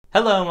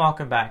Hello and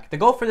welcome back. The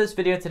goal for this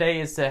video today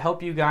is to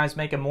help you guys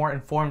make a more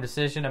informed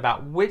decision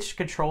about which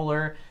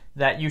controller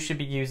that you should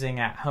be using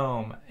at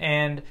home.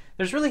 And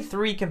there's really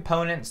three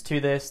components to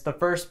this. The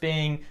first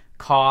being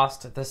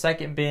cost, the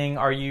second being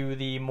are you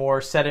the more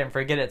set it and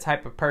forget it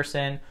type of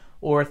person,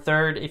 or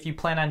third, if you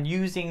plan on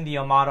using the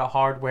Omada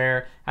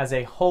hardware as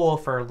a whole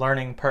for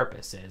learning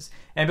purposes.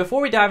 And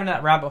before we dive into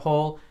that rabbit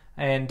hole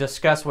and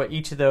discuss what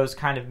each of those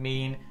kind of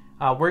mean,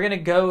 we're going to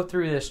go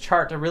through this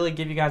chart to really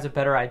give you guys a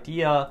better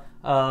idea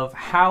of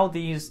how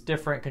these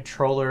different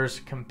controllers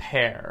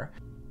compare.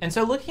 And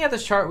so looking at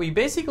this chart, we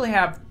basically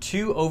have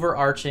two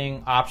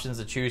overarching options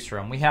to choose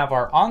from. We have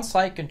our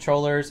on-site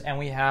controllers and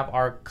we have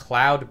our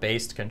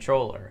cloud-based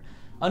controller.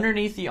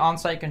 Underneath the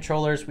on-site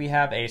controllers, we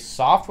have a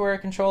software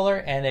controller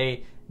and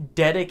a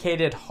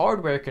dedicated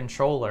hardware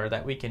controller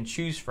that we can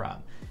choose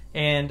from.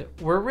 And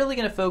we're really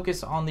going to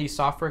focus on the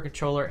software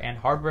controller and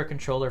hardware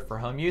controller for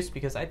home use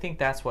because I think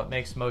that's what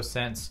makes most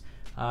sense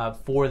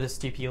for this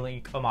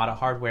TP-Link Omada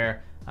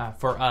hardware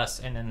for us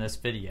and in this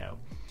video.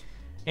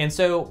 And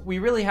so we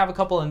really have a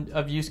couple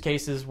of use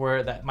cases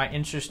where that might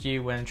interest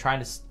you when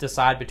trying to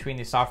decide between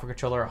the software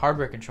controller or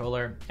hardware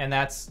controller. And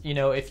that's,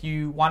 if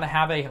you want to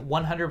have a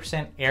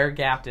 100%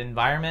 air-gapped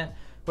environment,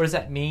 what does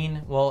that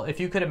mean? Well, if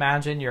you could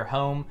imagine your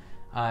home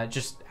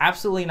just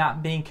absolutely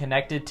not being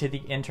connected to the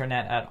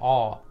internet at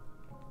all.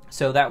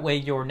 So that way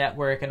your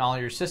network and all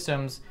your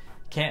systems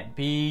can't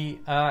be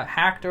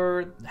hacked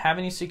or have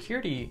any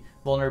security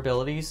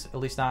vulnerabilities, at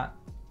least not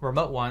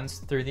remote ones,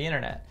 through the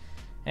internet.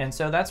 And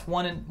so that's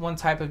one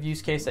type of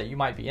use case that you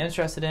might be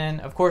interested in.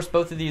 Of course,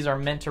 both of these are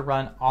meant to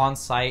run on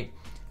site,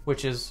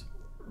 which is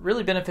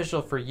really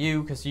beneficial for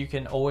you because you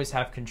can always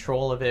have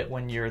control of it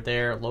when you're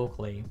there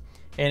locally.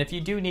 And if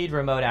you do need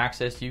remote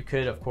access, you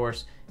could, of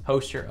course,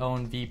 host your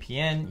own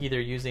VPN, either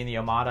using the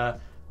Omada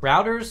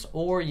routers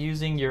or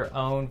using your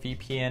own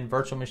VPN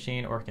virtual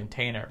machine or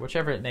container,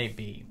 whichever it may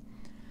be.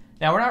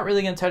 Now, we're not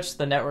really going to touch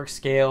the network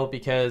scale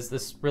because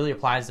this really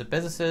applies to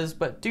businesses,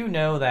 but do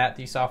know that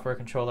the software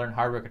controller and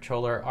hardware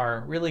controller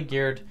are really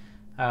geared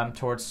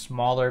towards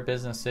smaller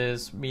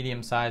businesses,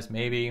 medium-sized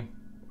maybe,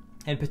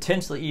 and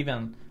potentially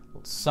even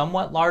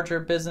somewhat larger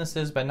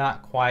businesses, but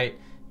not quite,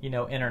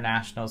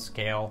 international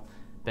scale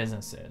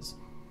businesses.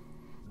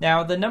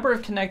 Now, the number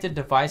of connected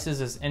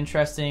devices is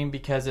interesting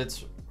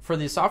because for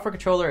the software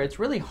controller, it's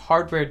really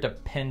hardware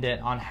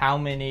dependent on how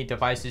many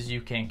devices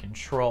you can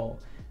control.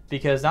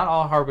 Because not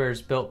all hardware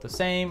is built the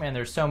same and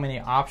there's so many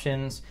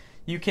options,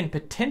 you can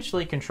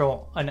potentially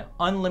control an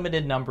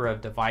unlimited number of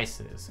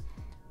devices.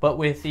 But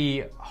with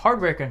the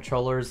hardware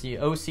controllers, the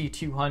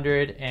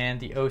OC200 and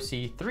the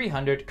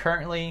OC300,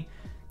 currently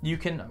you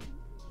can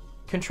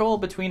control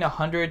between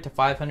 100 to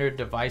 500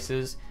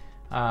 devices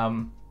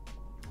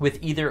with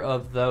either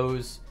of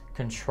those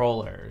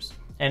controllers.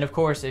 And of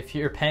course, if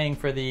you're paying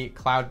for the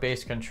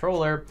cloud-based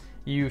controller,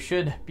 you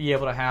should be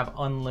able to have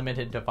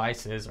unlimited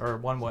devices, or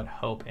one would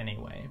hope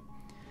anyway.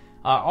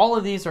 All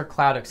of these are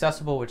cloud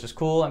accessible, which is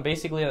cool. And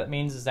basically that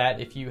means is that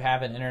if you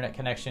have an internet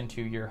connection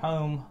to your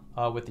home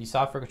with the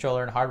software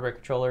controller and hardware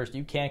controllers,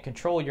 you can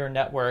control your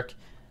network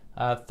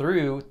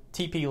through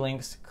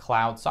TP-Link's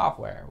cloud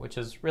software, which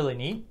is really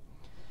neat.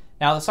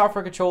 Now, the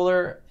software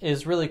controller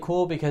is really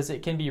cool because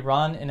it can be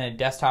run in a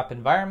desktop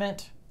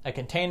environment, a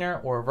container,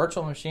 or a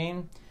virtual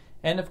machine.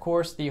 And of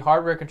course, the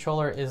hardware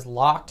controller is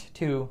locked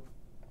to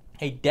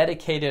a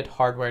dedicated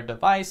hardware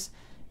device,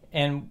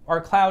 and our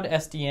cloud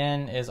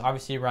SDN is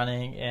obviously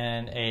running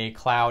in a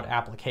cloud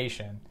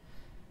application.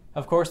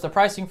 Of course, the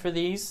pricing for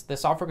these, the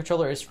software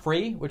controller is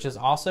free, which is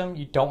awesome.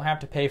 You don't have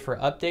to pay for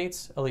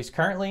updates, at least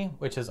currently,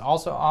 which is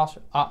also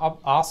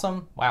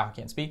awesome. Wow, I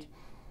can't speak.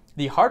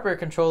 The hardware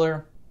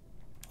controller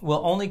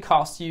will only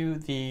cost you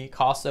the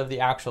cost of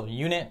the actual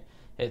unit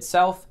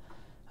itself.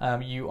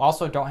 You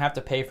also don't have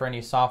to pay for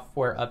any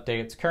software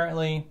updates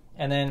currently.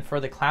 And then for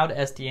the cloud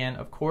SDN,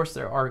 of course,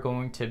 there are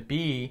going to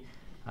be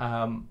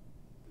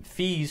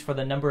fees for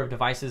the number of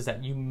devices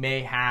that you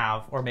may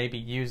have or may be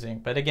using.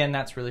 But again,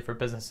 that's really for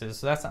businesses,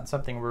 so that's not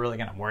something we're really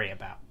going to worry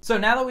about. So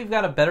now that we've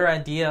got a better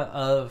idea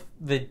of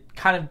the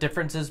kind of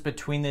differences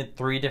between the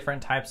three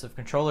different types of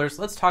controllers,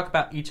 let's talk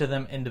about each of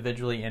them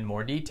individually in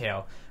more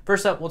detail.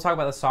 First up, we'll talk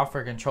about the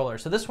software controller.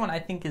 So this one I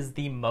think is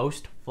the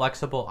most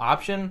flexible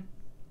option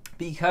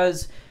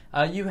because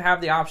you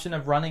have the option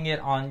of running it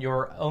on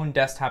your own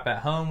desktop at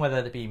home, whether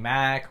it be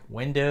Mac,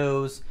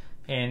 Windows,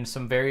 and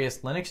some various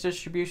Linux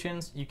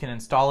distributions. You can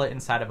install it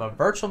inside of a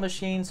virtual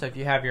machine, so if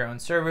you have your own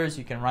servers,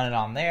 you can run it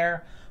on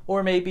there,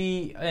 or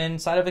maybe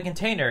inside of a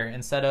container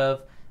instead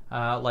of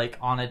like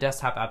on a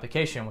desktop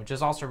application, which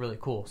is also really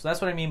cool. So that's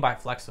what I mean by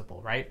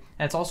flexible, right?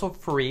 And it's also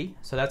free,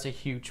 so that's a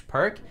huge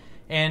perk.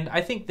 And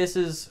I think this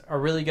is a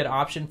really good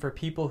option for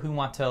people who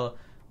want to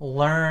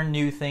learn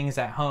new things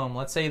at home.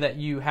 Let's say that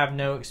you have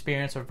no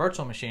experience with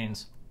virtual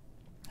machines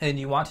and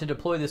you want to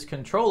deploy this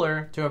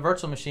controller to a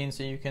virtual machine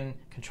so you can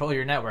control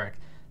your network.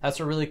 That's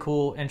a really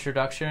cool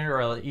introduction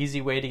or an easy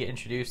way to get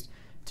introduced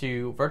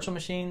to virtual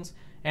machines.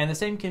 And the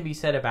same can be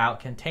said about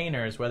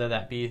containers, whether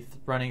that be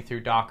running through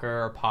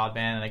Docker or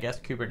Podman and I guess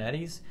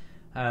Kubernetes.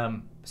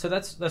 So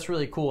that's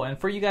really cool. And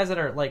for you guys that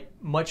are like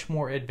much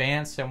more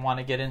advanced and want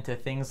to get into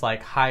things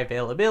like high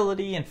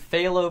availability and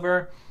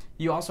failover,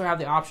 you also have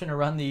the option to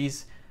run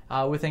these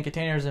within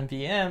containers and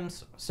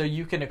VMs, so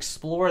you can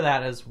explore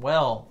that as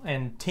well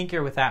and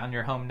tinker with that on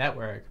your home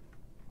network.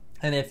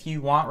 And if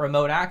you want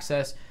remote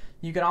access,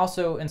 you can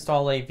also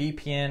install a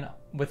VPN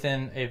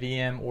within a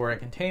VM or a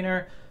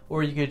container,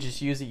 or you could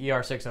just use the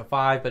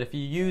ER605. But if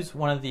you use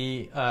one of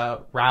the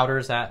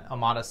routers that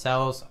Omada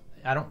sells,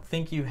 I don't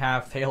think you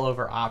have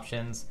failover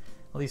options,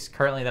 at least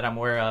currently that I'm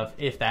aware of,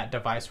 if that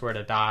device were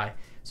to die.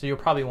 So you'll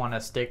probably want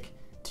to stick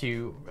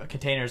to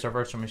containers or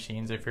virtual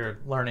machines if you're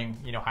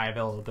learning, high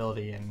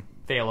availability and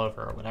failover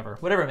or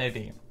whatever it may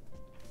be.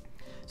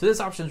 So this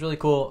option is really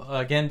cool,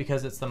 again,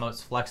 because it's the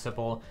most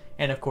flexible,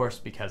 and of course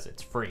because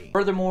it's free.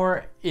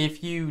 Furthermore,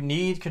 if you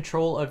need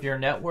control of your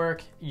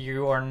network,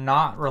 you are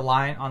not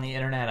reliant on the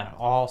internet at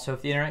all. So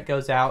if the internet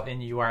goes out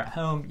and you are at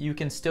home, you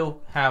can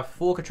still have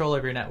full control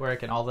of your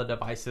network and all the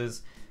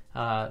devices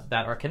that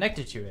are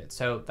connected to it.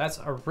 So that's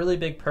a really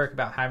big perk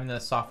about having the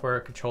software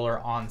controller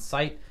on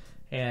site,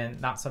 and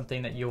not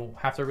something that you'll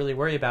have to really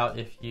worry about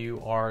if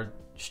you are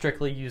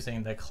strictly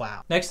using the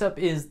cloud. Next up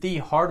is the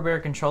hardware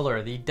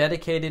controller, the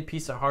dedicated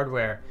piece of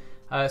hardware.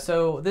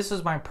 So this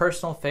is my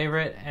personal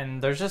favorite, and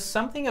there's just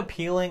something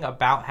appealing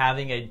about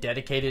having a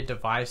dedicated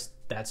device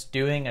that's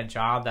doing a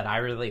job that I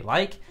really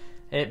like.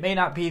 It may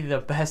not be the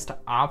best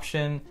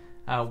option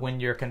when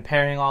you're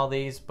comparing all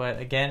these,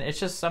 but again, it's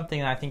just something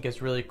that I think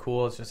is really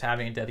cool. It's just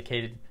having a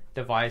dedicated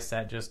device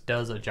that just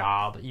does a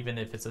job, even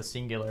if it's a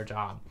singular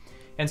job.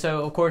 And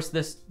so, of course,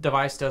 this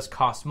device does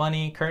cost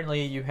money.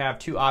 Currently, you have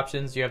two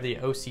options. You have the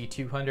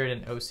OC200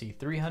 and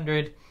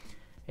OC300.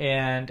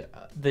 And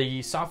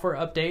the software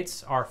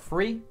updates are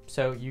free,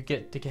 so you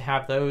get to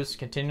have those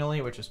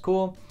continually, which is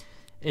cool.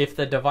 If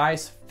the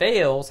device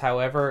fails,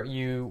 however,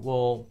 you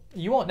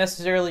won't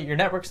necessarily, your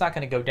network's not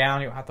going to go down.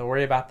 You don't have to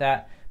worry about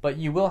that. But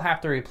you will have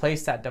to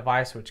replace that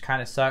device, which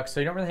kind of sucks. So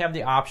you don't really have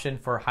the option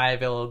for high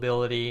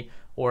availability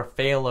or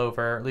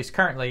failover, at least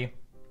currently,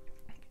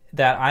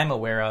 that I'm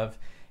aware of.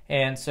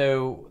 And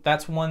so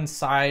that's one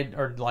side,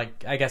 or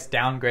like, I guess,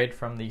 downgrade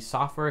from the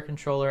software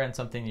controller, and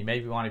something you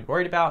maybe want to be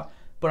worried about.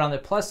 But on the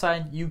plus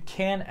side, you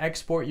can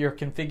export your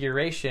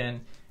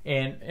configuration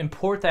and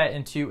import that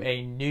into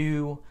a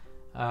new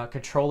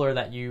controller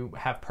that you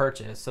have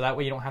purchased. So that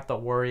way you don't have to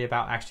worry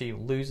about actually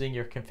losing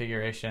your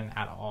configuration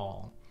at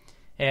all.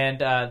 And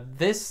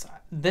this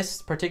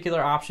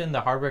particular option,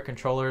 the hardware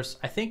controllers,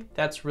 I think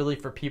that's really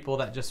for people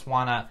that just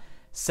want to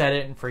set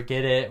it and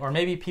forget it, or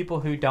maybe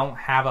people who don't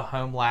have a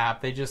home lab.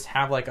 They just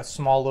have like a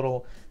small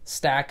little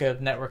stack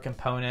of network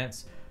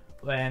components,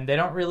 and they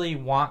don't really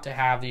want to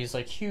have these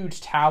like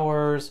huge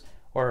towers,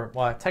 or,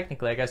 well,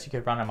 technically I guess you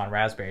could run them on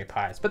Raspberry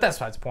Pis, but that's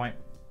besides the point.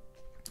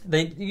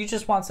 You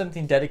just want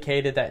something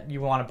dedicated that you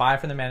want to buy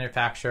from the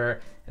manufacturer.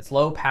 It's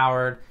low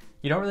powered.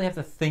 You don't really have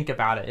to think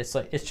about it.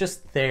 It's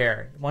just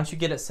there. Once you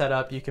get it set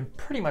up, you can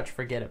pretty much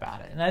forget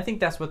about it. And I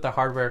think that's what the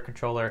hardware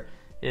controller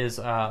is,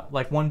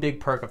 like one big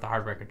perk of the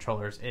hardware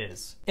controllers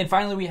is. And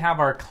finally, we have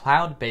our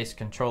cloud-based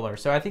controller.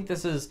 So I think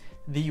this is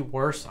the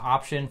worst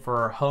option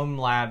for home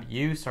lab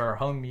use or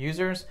home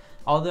users.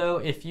 Although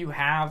if you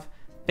have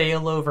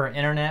failover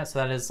internet, so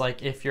that is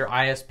like if your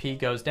ISP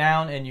goes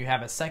down and you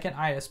have a second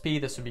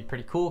ISP, this would be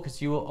pretty cool because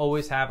you will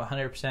always have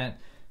 100%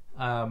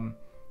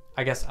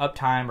 I guess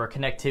uptime or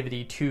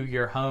connectivity to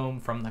your home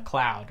from the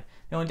cloud.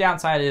 The only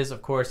downside is,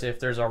 of course, if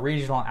there's a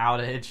regional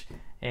outage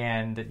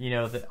and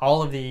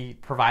all of the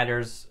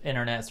providers'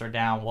 internets are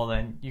down, well,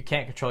 then you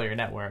can't control your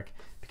network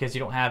because you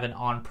don't have an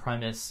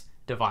on-premise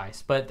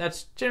device. But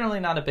that's generally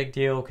not a big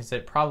deal because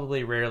it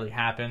probably rarely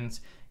happens,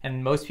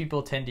 and most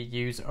people tend to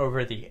use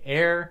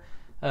over-the-air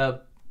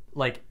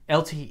like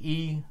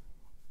LTE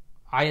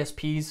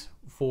ISPs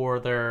for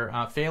their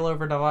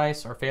failover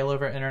device or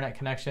failover internet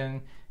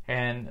connection,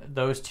 and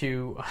those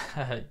two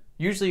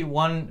usually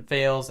one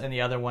fails and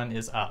the other one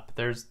is up.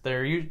 They're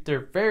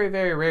very,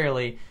 very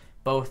rarely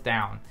both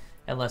down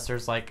unless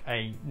there's like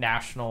a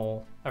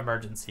national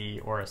emergency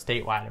or a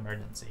statewide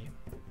emergency.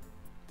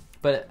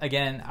 But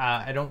again,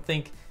 I don't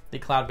think the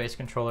cloud-based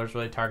controller is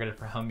really targeted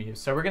for home use,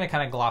 so we're going to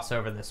kind of gloss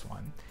over this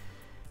one.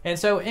 And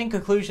so in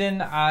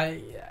conclusion, I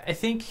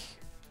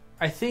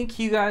think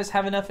you guys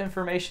have enough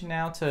information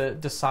now to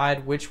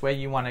decide which way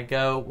you want to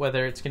go,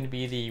 whether it's going to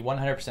be the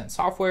 100%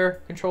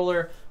 software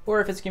controller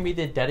or if it's going to be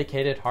the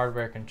dedicated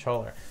hardware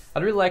controller.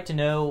 I'd really like to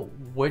know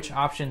which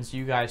options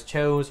you guys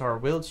chose or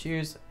will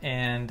choose,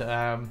 and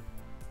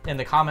in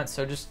the comments,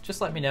 so just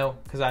let me know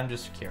because I'm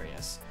just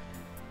curious.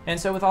 And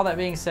so with all that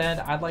being said,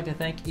 I'd like to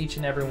thank each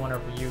and every one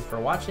of you for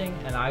watching,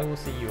 and I will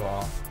see you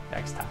all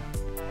next time.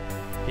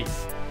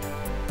 Peace.